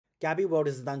Gabby World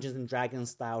is a Dungeons &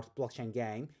 Dragons styled blockchain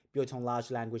game built on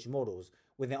large language models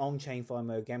with an on-chain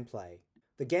FOMO gameplay.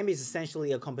 The game is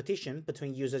essentially a competition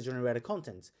between user-generated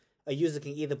content. A user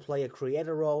can either play a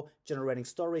creator role, generating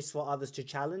stories for others to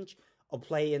challenge, or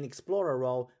play an explorer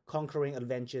role, conquering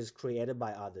adventures created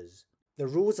by others. The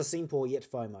rules are simple yet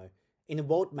FOMO. In a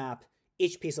world map,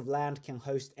 each piece of land can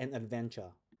host an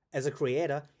adventure. As a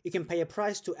creator, you can pay a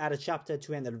price to add a chapter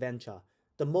to an adventure.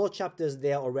 The more chapters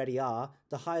there already are,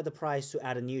 the higher the price to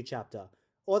add a new chapter.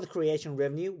 All the creation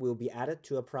revenue will be added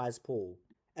to a prize pool.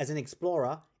 As an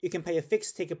explorer, you can pay a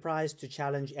fixed ticket price to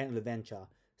challenge an adventure.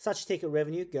 Such ticket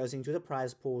revenue goes into the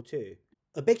prize pool too.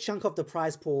 A big chunk of the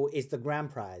prize pool is the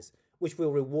grand prize, which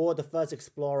will reward the first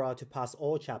explorer to pass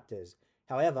all chapters.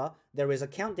 However, there is a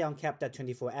countdown capped at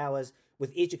 24 hours,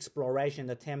 with each exploration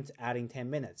attempt adding 10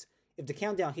 minutes. If the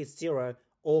countdown hits 0,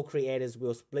 all creators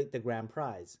will split the grand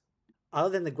prize. Other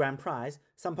than the grand prize,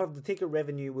 some part of the ticket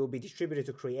revenue will be distributed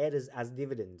to creators as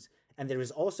dividends, and there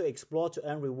is also Explore to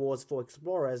earn rewards for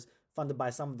explorers funded by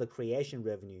some of the creation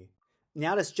revenue.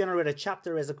 Now let's generate a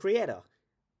chapter as a creator.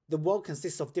 The world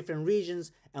consists of different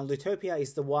regions, and Lutopia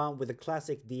is the one with the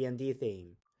classic D&D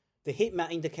theme. The heat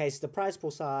map indicates the prize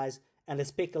pool size, and let's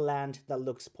pick a land that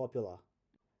looks popular.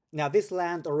 Now this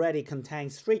land already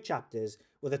contains 3 chapters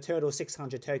with a total of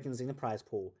 600 tokens in the prize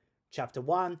pool. Chapter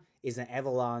 1 is an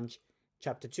avalanche,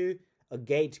 Chapter 2 a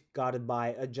gate guarded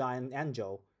by a giant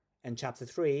angel, and Chapter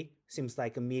 3 seems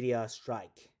like a meteor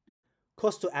strike.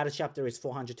 Cost to add a chapter is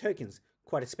 400 tokens,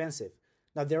 quite expensive.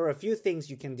 Now there are a few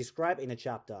things you can describe in a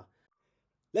chapter.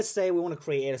 Let's say we want to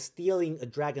create a stealing a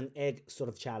dragon egg sort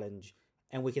of challenge,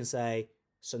 and we can say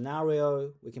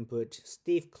scenario, we can put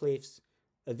steep cliffs,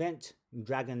 event,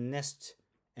 dragon nest,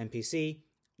 NPC,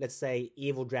 let's say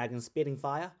evil dragon spitting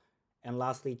fire, and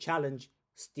lastly challenge,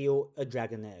 steal a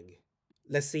dragon egg.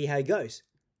 Let's see how it goes.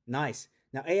 Nice.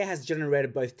 Now AI has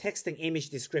generated both text and image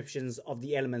descriptions of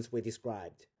the elements we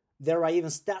described. There are even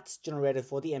stats generated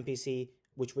for the NPC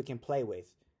which we can play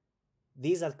with.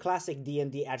 These are classic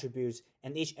D&D attributes,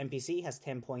 and each NPC has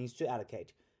 10 points to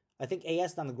allocate. I think AI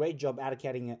has done a great job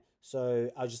allocating it, so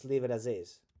I'll just leave it as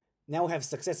is. Now we have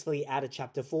successfully added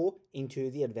Chapter 4 into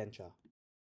the adventure.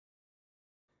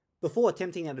 Before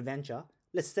attempting an adventure,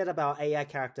 let's set up our AI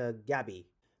character Gabby.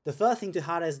 The first thing to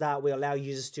highlight is that we allow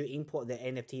users to import their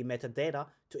NFT metadata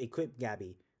to equip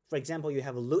Gabby. For example, you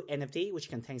have a loot NFT which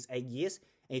contains 8 gears,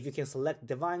 and if you can select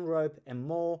Divine Robe and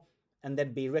more, and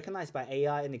then be recognized by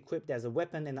AI and equipped as a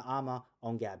weapon and armor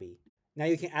on Gabby. Now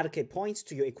you can allocate points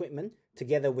to your equipment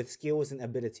together with skills and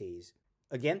abilities.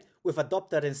 Again, we've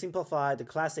adopted and simplified the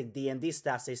classic D&D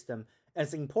stat system, and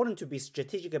it's important to be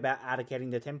strategic about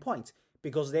allocating the 10 points,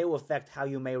 because they will affect how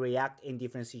you may react in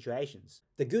different situations.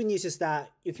 The good news is that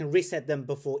you can reset them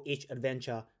before each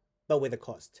adventure, but with a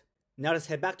cost. Now let's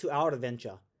head back to our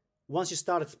adventure. Once you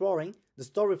start exploring, the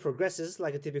story progresses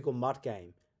like a typical mod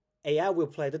game. AI will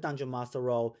play the Dungeon Master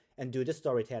role and do the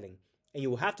storytelling, and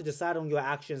you will have to decide on your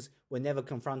actions whenever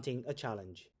confronting a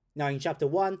challenge. Now in Chapter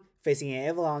 1, facing an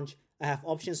avalanche, I have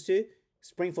options to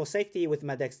spring for safety with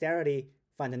my dexterity,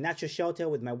 find a natural shelter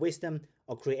with my wisdom,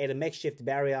 or create a makeshift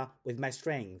barrier with my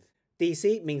strength.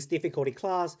 DC means difficulty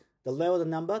class. The lower the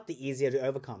number, the easier to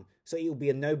overcome, so it will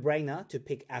be a no-brainer to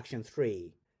pick action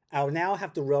 3. I will now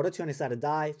have to roll a 20-sided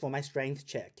die for my strength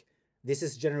check. This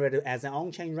is generated as an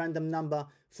on-chain random number,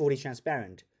 fully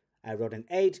transparent. I rolled an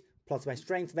 8, plus my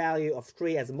strength value of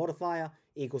 3 as a modifier,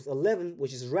 equals 11,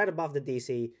 which is right above the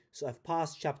DC, so I've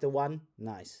passed Chapter 1,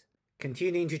 nice.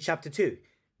 Continuing to Chapter 2.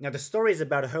 Now the story is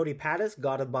about a holy palace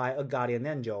guarded by a guardian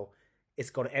angel. It's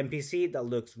got an NPC that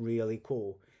looks really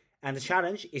cool, and the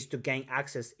challenge is to gain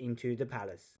access into the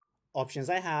palace. Options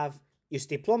I have: use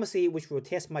diplomacy, which will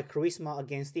test my charisma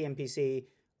against the NPC,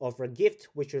 offer a gift,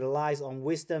 which relies on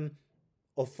wisdom,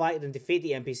 or fight and defeat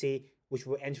the NPC, which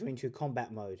will enter into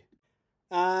combat mode.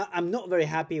 I'm not very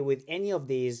happy with any of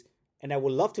these, and I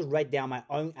would love to write down my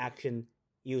own action,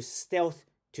 use stealth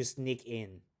to sneak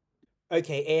in.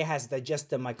 Okay, AI has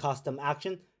digested my custom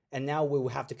action, and now we will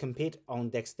have to compete on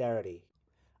dexterity.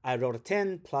 I rolled a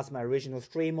 10 plus my original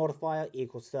 3 modifier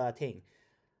equals 13.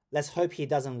 Let's hope he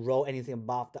doesn't roll anything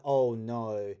above the... Oh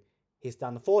no, he's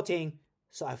done a 14,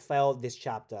 so I failed this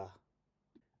chapter.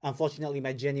 Unfortunately,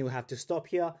 my journey will have to stop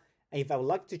here, and if I would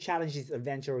like to challenge this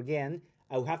adventure again,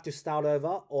 I will have to start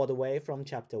over all the way from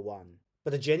Chapter 1.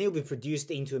 But the journey will be produced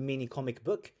into a mini comic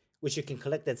book, which you can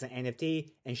collect as an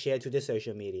NFT and share to the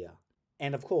social media.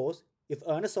 And of course, you've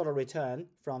earned a sort of return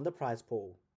from the prize pool.